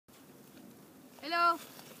Hello,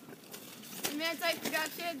 I'm Mansight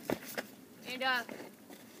Productions, and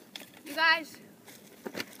you guys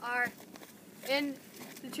are in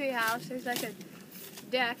the treehouse. There's like a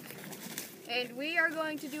deck, and we are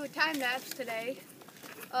going to do a time lapse today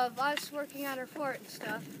of us working on our fort and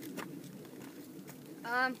stuff.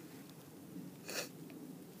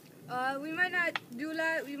 We might not do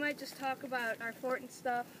that. We might just talk about our fort and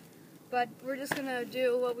stuff, but we're just gonna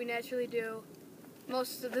do what we naturally do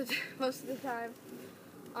most of the time.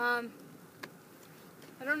 I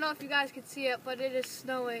don't know if you guys can see it, but it is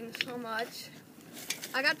snowing so much.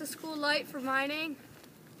 I got the school light for mining.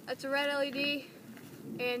 That's a red LED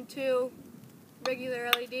and 2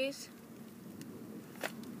 regular LEDs.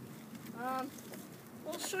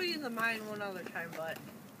 We'll show you the mine one other time, but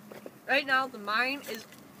right now the mine is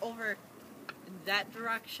over in that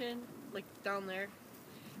direction, like down there,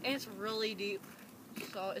 and it's really deep.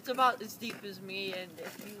 So it's about as deep as me, and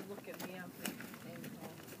if you look at me, I'm pretty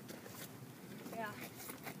tall. Yeah.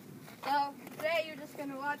 So today you're just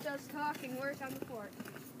gonna watch us talk and work on the fort.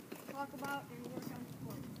 Talk about and work on the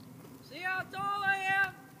fort. See how tall I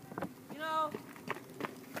am? You know,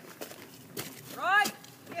 right?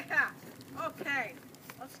 Yeah. Okay.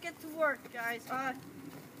 Let's get to work, guys.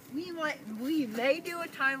 We may do a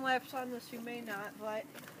time lapse on this, we may not, but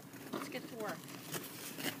let's get to work.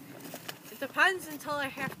 It depends until I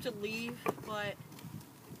have to leave, but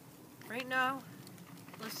right now,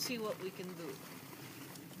 let's see what we can do.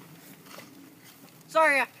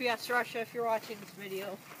 Sorry, FPS Russia, if you're watching this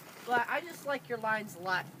video, but I just like your lines a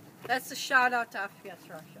lot. That's a shout out to FPS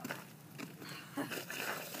Russia.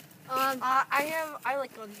 I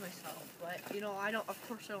like guns myself, but you know, of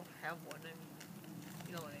course I don't have one. I mean,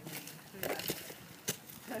 you know what I mean.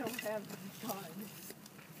 Yeah. I don't have guns.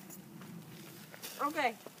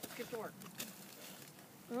 Okay, let's get to work.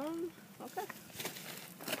 Okay.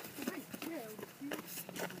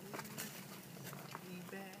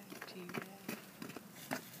 Teabag.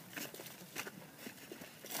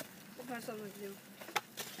 We'll find something to do.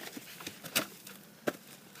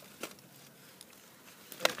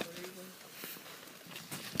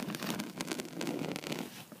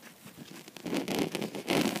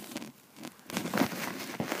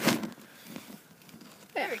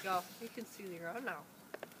 There we go. You can see the ground now.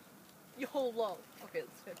 You hold low. Okay,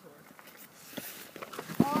 let's get to work.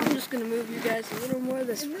 I'm just gonna move you guys a little more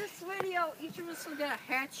this In way. this video, each of us will get a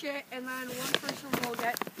hatchet, and then one person will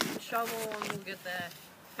get a shovel, and we'll get the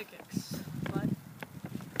pickaxe. What?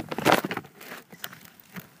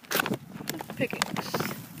 Pickaxe.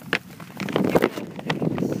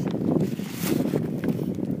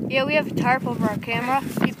 Yeah, we have a tarp over our camera.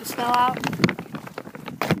 Keep the snow out.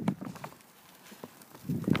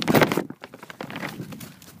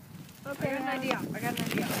 Okay, I got an idea.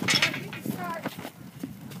 You can start.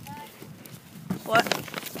 What?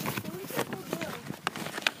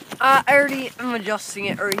 I already am adjusting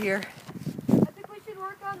it right here. I think we should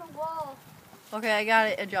work on the wall. Okay, I got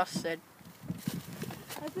it adjusted.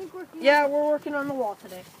 I think we're Yeah, we're working on the wall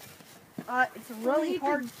today. It's really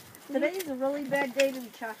hard. Today is a really bad day to be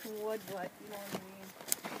chopping wood, but you know what I mean.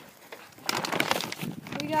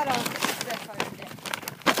 we gotta fix this hard today.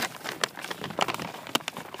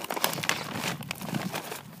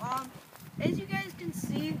 As you guys can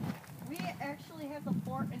see, we actually have the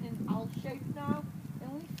fort in an L shape now,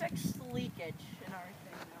 and we fixed the leakage and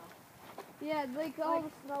everything now. Yeah, like all the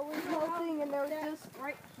snow was melting and there was just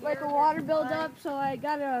Right here, like a water buildup, so I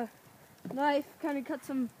got a knife, kind of cut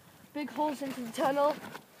some big holes into the tunnel.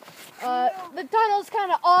 The tunnel's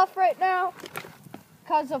kind of off right now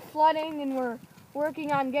because of flooding, and we're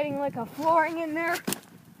working on getting like a flooring in there.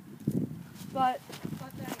 But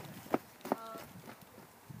anyway,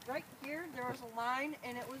 right here there was a line,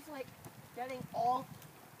 and it was like getting all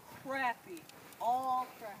crappy,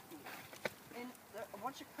 and a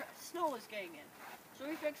bunch of snow was getting in. So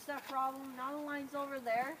we fixed that problem. Now the line's over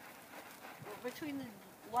there, between the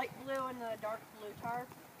light blue and the dark blue tarp.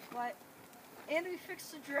 And we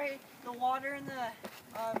fixed the water in the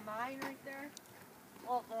mine right there.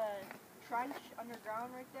 Well, the trench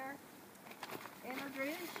underground right there. And our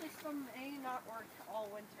drainage system may not work all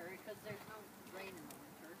winter because there's no rain in the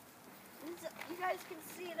winter. You guys can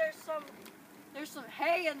see there's some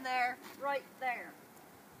hay in there, right there.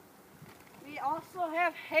 We also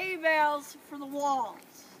have hay bales for the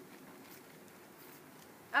walls.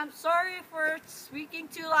 I'm sorry if we're speaking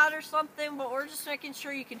too loud or something, but we're just making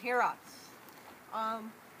sure you can hear us.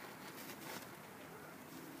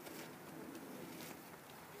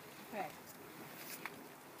 Okay.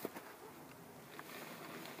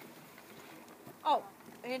 Oh,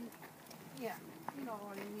 and yeah, you know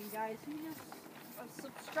what I mean, guys. We just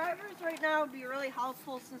subscribers right now would be really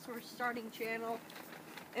helpful since we're starting channel.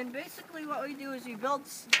 And basically what we do is we build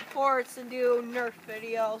forts and do Nerf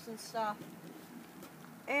videos and stuff.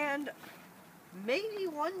 And maybe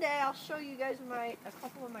one day I'll show you guys a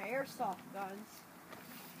couple of my airsoft guns.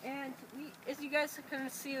 And as you guys can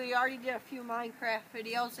see, we already did a few Minecraft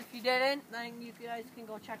videos. If you didn't, then you guys can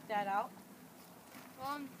go check that out.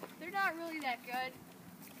 They're not really that good.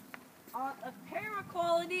 The camera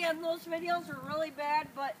quality on those videos are really bad,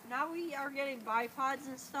 but now we are getting bipods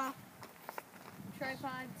and stuff.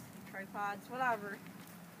 Tripods, whatever.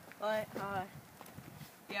 But,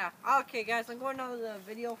 yeah. Okay, guys, I'm going out of the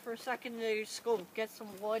video for a second to just go get some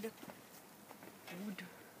wood.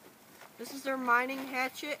 This is their mining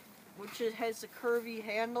hatchet, which has a curvy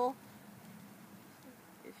handle,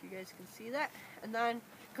 if you guys can see that. And then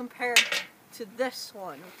compare it to this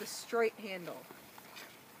one with the straight handle.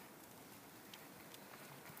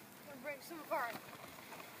 We'll bring some of our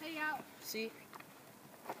hay out. See?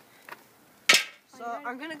 So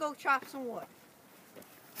I'm gonna go chop some wood.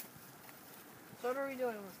 So what are we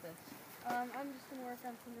doing with this? I'm just gonna work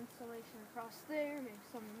on some insulation across there, maybe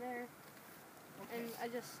some in there. Okay. And I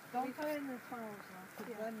just Don't put it in the tunnels now,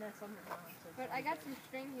 because Yeah. then that's underground. So But I got some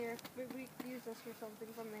string here. We could use this for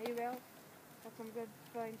something from the hay bale. Got some good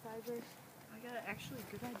fine fibers. I got actually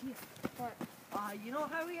a good idea. What? You know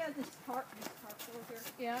how we had this tarp over here?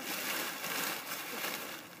 Yeah.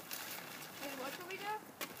 Hey, what do we do?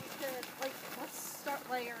 Let's start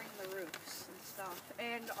layering the roofs and stuff.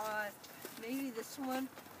 And maybe this one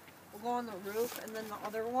will go on the roof, and then the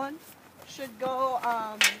other one should go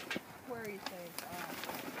where do you think?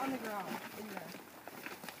 On the ground, in there.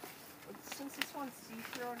 But since this one's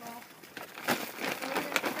see-through and all. Where are we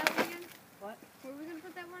gonna put that one again? What? Where are we gonna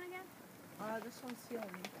put that one again? This one's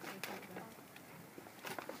sealing.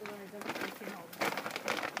 So then it doesn't leak in all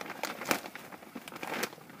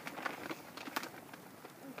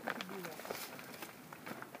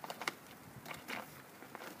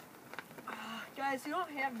Guys, you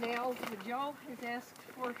don't have nails, but Joe has asked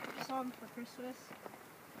for some for Christmas.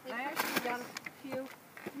 I actually got a few.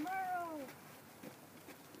 Tomorrow.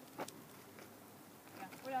 Yeah,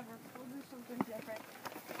 whatever. We'll do something different.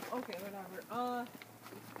 Okay, whatever.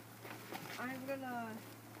 I'm gonna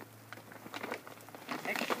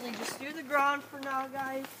actually just do the ground for now,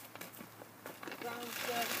 guys. Sounds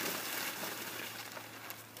good.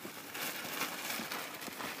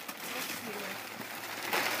 Let's see here.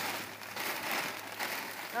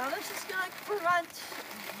 Now this is gonna prevent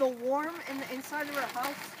the warm in the inside of our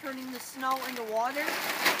house turning the snow into water.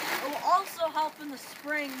 It will also help in the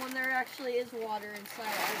spring when there actually is water inside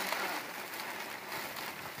of the house.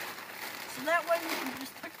 So that way we can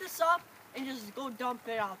just pick this up and just go dump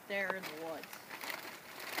it out there in the woods.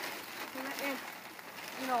 And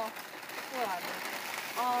you know, whatever.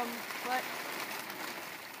 But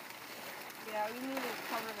yeah, we need to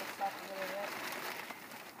cover this up a little bit.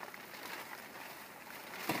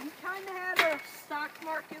 We kind of had our stock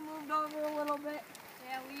market moved over a little bit.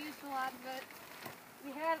 Yeah, we used a lot of it.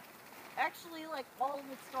 We had actually like all of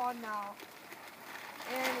it's gone now.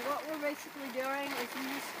 And what we're basically doing is we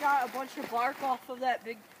just got a bunch of bark off of that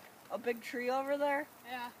big tree over there.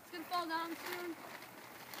 Yeah, it's gonna fall down soon.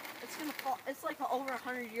 It's gonna fall. It's like over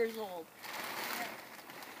 100 years old.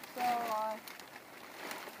 So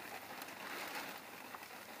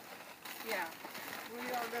yeah, we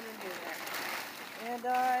are gonna do that. And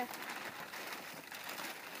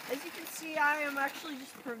as you can see, I am actually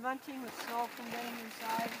just preventing the snow from getting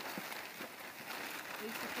inside.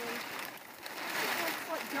 Basically, let's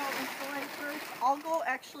let Joe insulate first. I'll go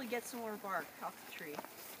actually get some more bark off the tree.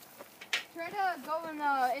 Try to go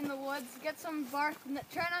in the woods, get some bark.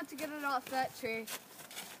 Try not to get it off that tree,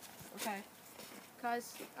 Okay.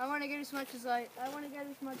 cause I want to get as much light as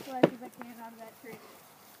I can out of that tree.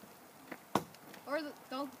 Or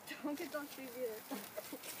don't get those trees either.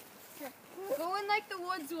 Go in like the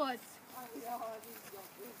woods.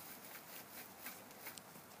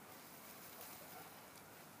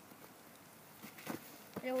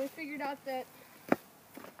 Yeah, we figured out that.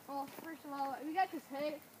 Well, first of all, we got this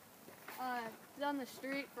hay down the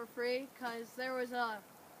street for free because there was a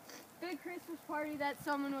big Christmas party that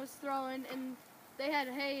someone was throwing, and they had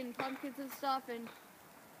hay and pumpkins and stuff, and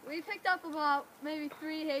we picked up about maybe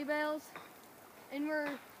 3 hay bales, and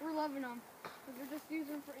we're loving them because we're just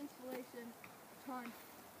using them for insulation. A ton.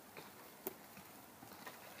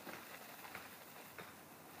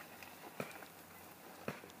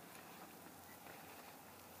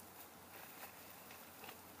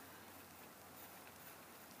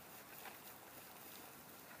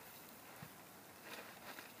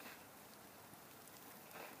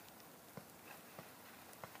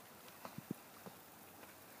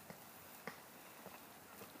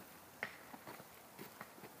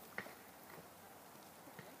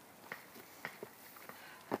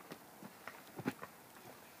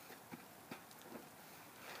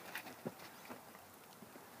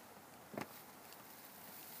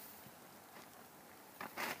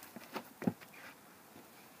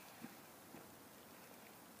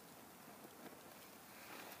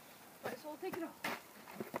 Well, take it off.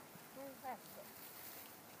 Where's that stuff?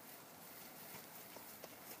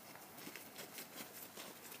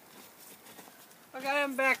 Okay,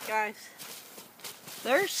 I'm back, guys.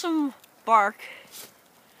 There's some bark,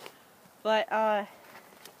 but I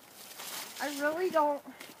really don't.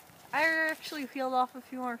 I actually peeled off a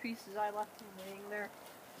few more pieces. I left them laying there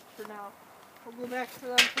for now. We'll go back for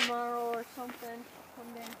them tomorrow or something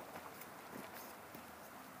someday.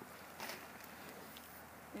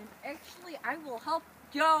 And actually, I will help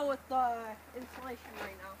Joe with the installation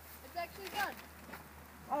right now. It's actually done.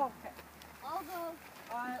 Oh, okay. I'll go.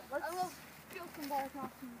 Let's. I will peel some bark off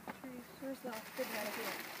some trees. Where's the good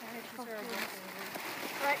one here?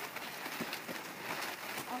 Right.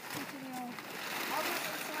 I'll continue. I'll just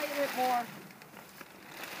insulate a bit more.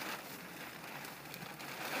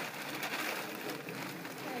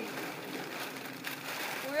 Okay.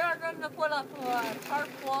 We are going to put up a tarp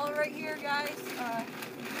wall right here, guys.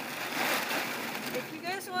 If you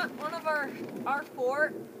guys want one of our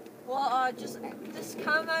fort, well, just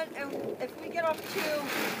comment, and if we get up to,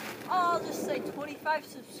 I'll just say 25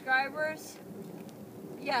 subscribers.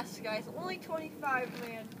 Yes, guys, only 25,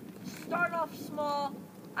 man. Start off small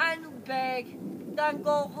and big, then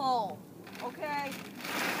go home. Okay?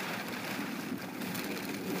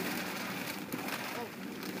 Oh.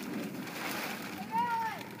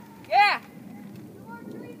 Yeah.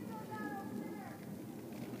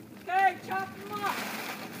 Okay, chop them up.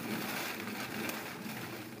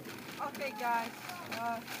 Okay, guys.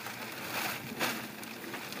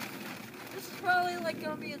 This is probably like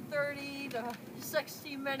gonna be a 30 to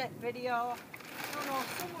 60-minute video. I don't know,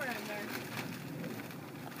 somewhere in there.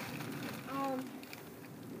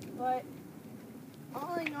 But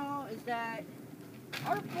all I know is that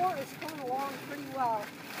our fort is coming along pretty well.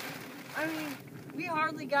 I mean, we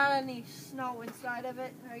hardly got any snow inside of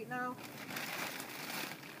it right now.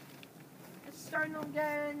 It's starting to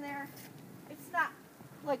get in there. It's not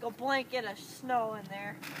like a blanket of snow in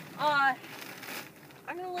there. I'm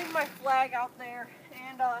gonna leave my flag out there,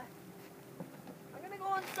 and I'm gonna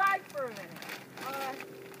go inside for a minute.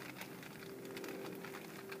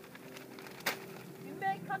 You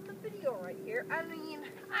may cut the video right here. I mean,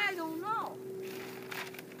 I don't know.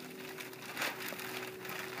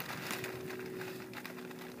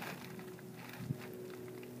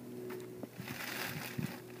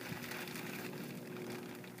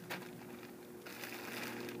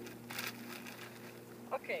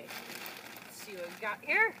 Okay, let's see what we got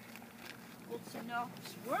here. Let's see now.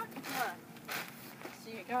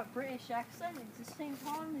 See, I got British accent. It's the same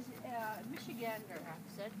time as Michigander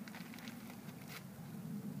accent.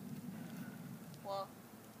 Well,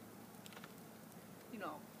 you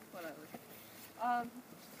know, whatever.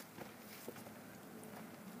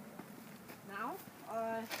 Now,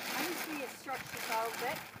 I can see it stretch this out a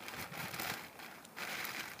bit.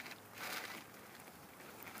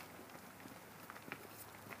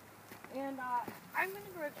 And I'm going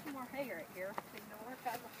to grab some more hay right here so you know work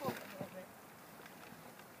out the float a little bit.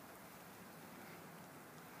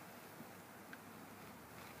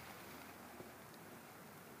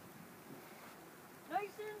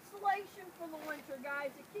 Nice insulation for the winter,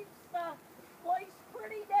 guys. It keeps the place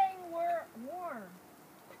pretty dang warm.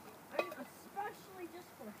 I mean, especially just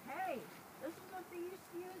for hay. This is what they used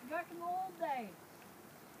to use back in the old days.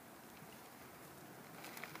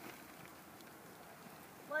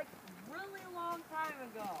 Like, really long time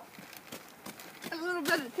ago. A little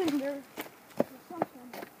bit of tinder or something.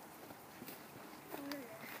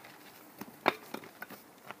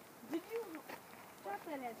 Did you drop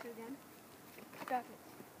that answer again? Drop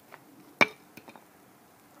it.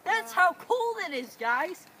 That's how cold it is,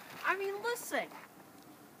 guys. I mean, listen.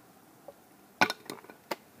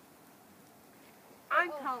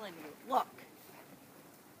 I'm telling you, look.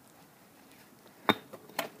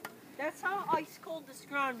 That's how ice cold this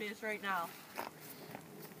ground is right now.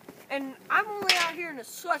 And I'm only out here in a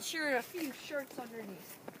sweatshirt and a few shirts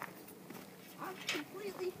underneath. I'm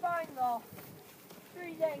completely fine though. It's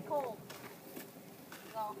pretty dang cold.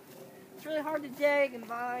 So, it's really hard to dig and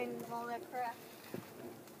mine and all that crap.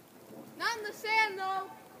 Not in the sand, though.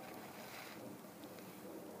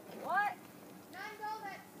 What? Not all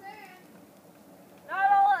that sand. Not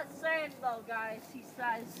all that sand though, guys, he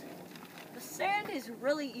says. The sand is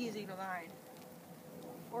really easy to mine.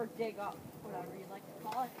 Or dig up, whatever you like to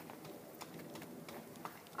call it.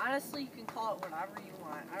 Honestly, you can call it whatever you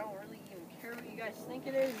want. I don't really even care what you guys think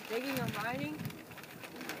it is, digging or mining.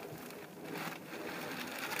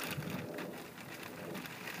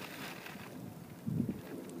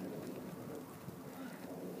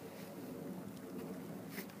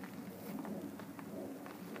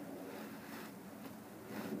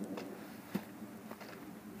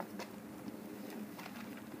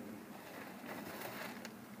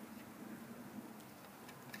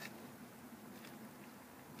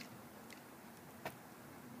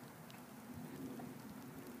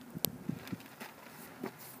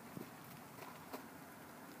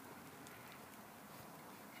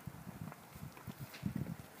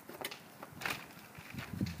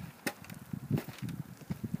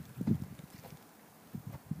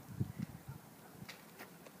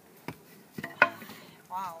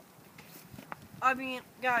 I mean,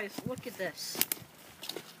 guys, look at this.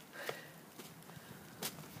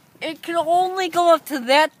 It can only go up to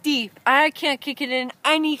that deep. I can't kick it in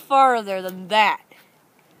any farther than that.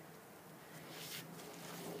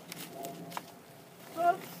 So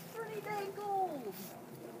it's pretty dang gold.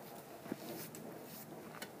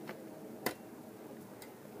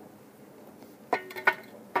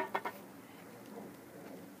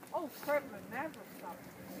 Oh, crap, my Maverick stopped.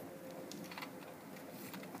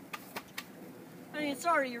 I mean, it's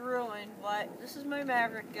already ruined, but this is my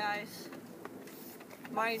Maverick, guys.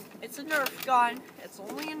 It's a Nerf gun. It's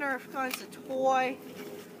only a Nerf gun. It's a toy.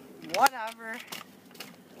 Whatever.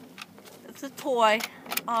 It's a toy.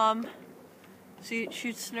 See, it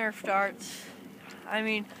shoots Nerf darts. I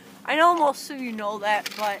mean, I know most of you know that,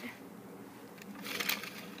 but...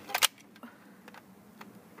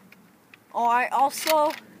 Oh, I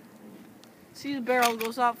also... See the barrel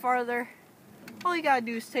goes out farther? All you gotta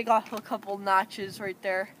do is take off a couple notches right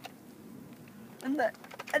there. And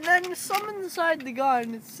then some inside the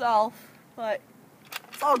gun itself, but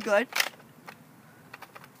it's all good.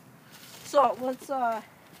 So let's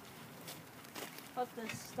put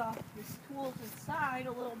these tools inside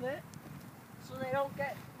a little bit so they don't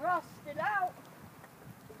get rusted out.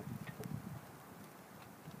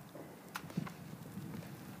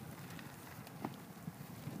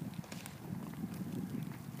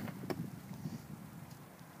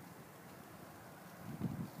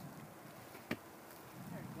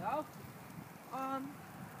 Go. I'm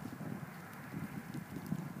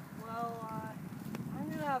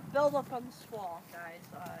gonna build up on this wall, guys.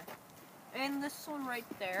 And this one right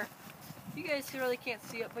there. You guys really can't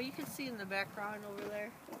see it, but you can see in the background over there.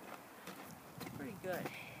 Pretty good.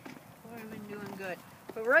 I've been doing good.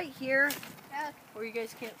 But right here, Yeah, where you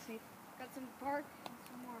guys can't see, got some bark and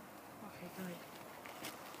some more. okay, good.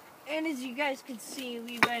 And as you guys can see,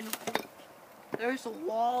 there's a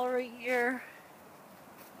wall right here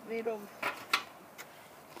made of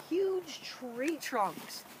huge tree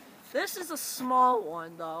trunks. This is a small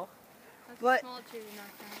one though, That's but small too,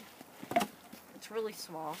 not bad. it's really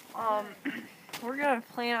small. We're gonna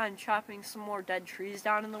plan on chopping some more dead trees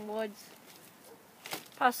down in the woods.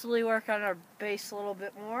 Possibly work on our base a little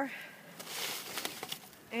bit more.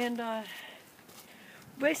 And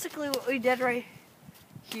basically what we did right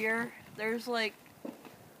here, there's like,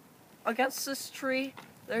 against this tree,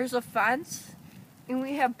 there's a fence, and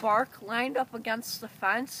we have bark lined up against the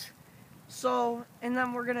fence. So, and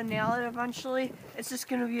then we're gonna nail it eventually. It's just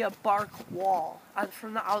gonna be a bark wall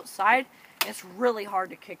from the outside. It's really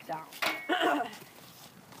hard to kick down. I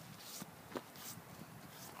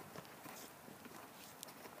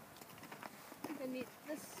need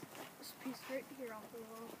this piece right here off the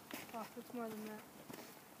wall. Oh, it's more than that.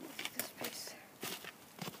 This piece.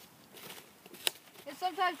 And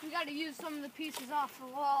sometimes we gotta use some of the pieces off the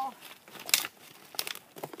wall.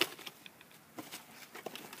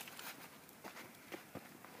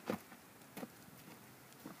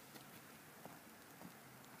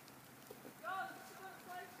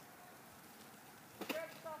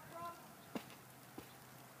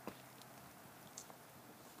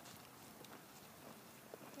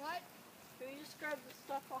 What? Can you just grab the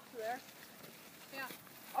stuff off there? Yeah.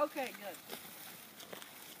 Okay, good.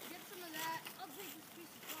 Get some of that. I'll take this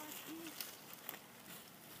piece of bark, please.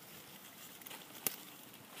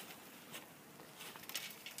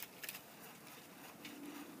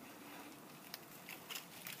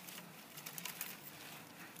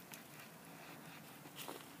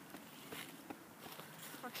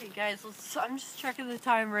 Okay, guys, I'm just checking the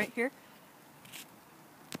time right here.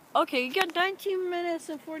 Okay, you got 19 minutes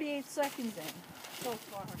and 48 seconds in so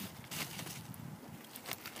far.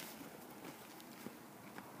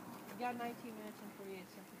 You got 19 minutes and 48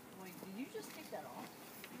 seconds. Wait, did you just take that off?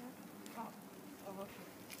 Yeah. Oh, okay.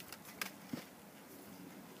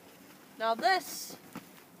 Now this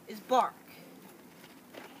is bark.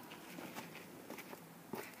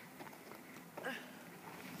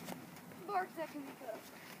 Bark that can be cut.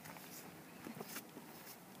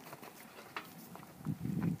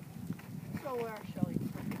 So where shall we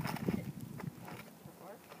put it?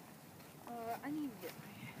 I need to get my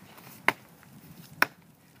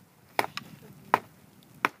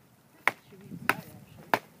should be inside actually.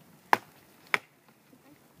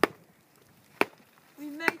 We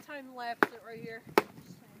may time lapse it right here.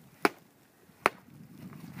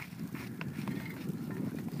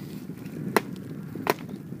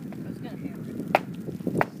 I was gonna hammer it.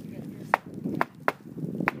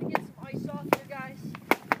 Get some ice off here, guys.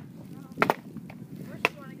 First,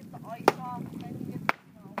 you want to get the ice off, then you get the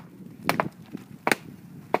snow.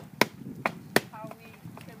 How we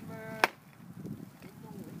timber in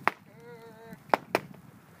the winter.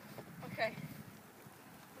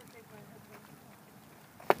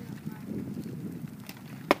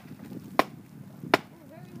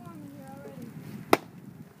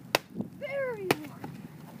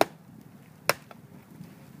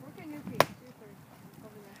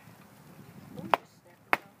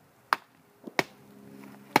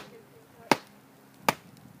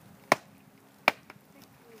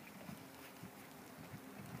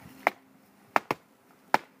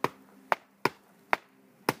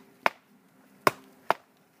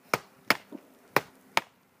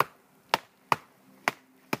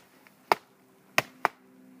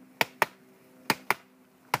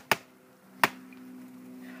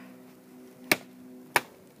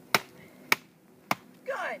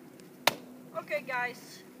 Okay,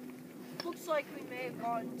 guys. Looks like we may have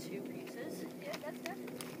gone 2 pieces. Yeah, that's good.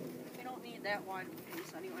 We don't need that one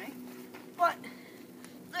piece anyway. But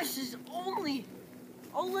this is only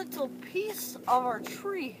a little piece of our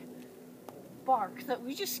tree bark that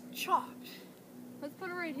we just chopped. Let's put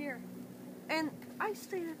it right here. And I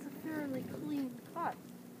say it's a fairly clean cut.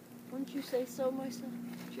 Wouldn't you say so, myself,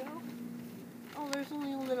 Joe? Oh, there's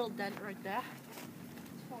only a little dent right there.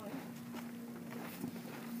 It's fine.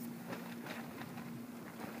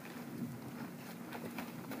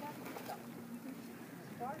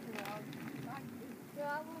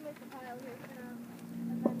 Yeah, I will make a pile here for now.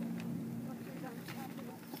 And then once we're done chopping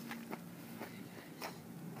it.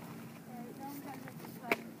 Alright, now I'm gonna make this pile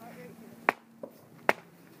right here.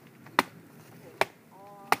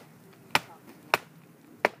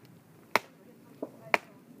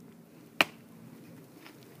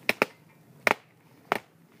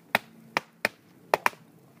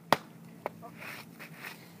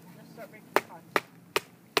 Let's start making cuts.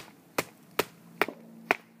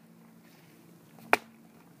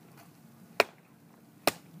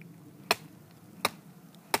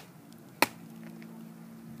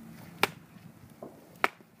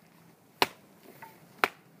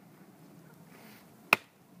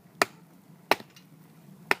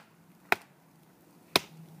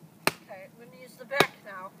 Okay, I'm going to use the back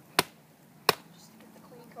now, just to get the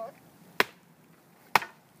clean cut.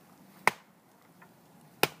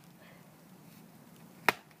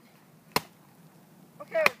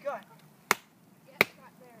 Okay, we're good. Yeah, it's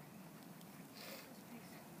right there. This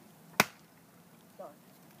piece. Done.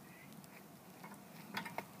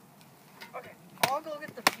 Okay, I'll go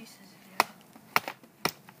get the pieces here.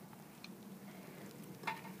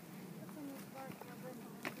 Put some of this bark in my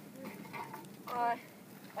bin.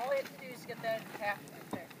 All we have to do is get that in half right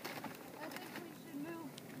there. I think we should move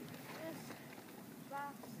this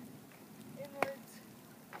box inwards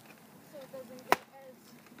so it doesn't get as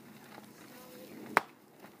smelly.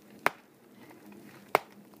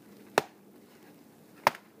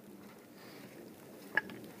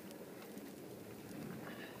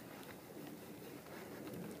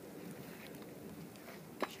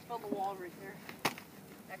 We should build a wall right there.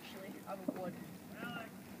 Actually, out of wood. No,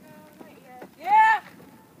 not yet. Yeah!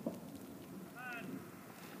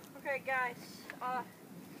 Okay, guys.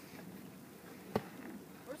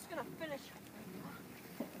 We're just gonna finish.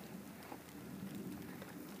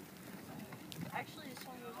 Actually, this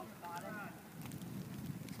one goes on the bottom.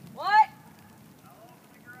 What?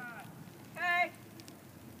 Hey.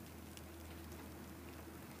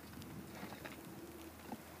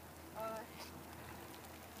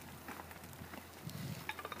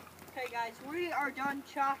 Okay, guys, we are done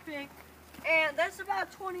chopping. And that's about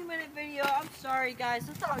a 20-minute video. I'm sorry, guys.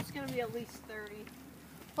 I thought it was going to be at least 30.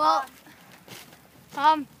 Well,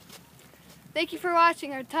 thank you for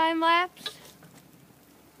watching our time lapse.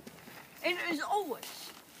 And as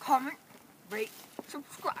always, comment, rate,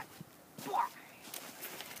 subscribe. Bye.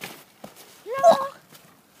 No.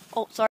 Oh, sorry.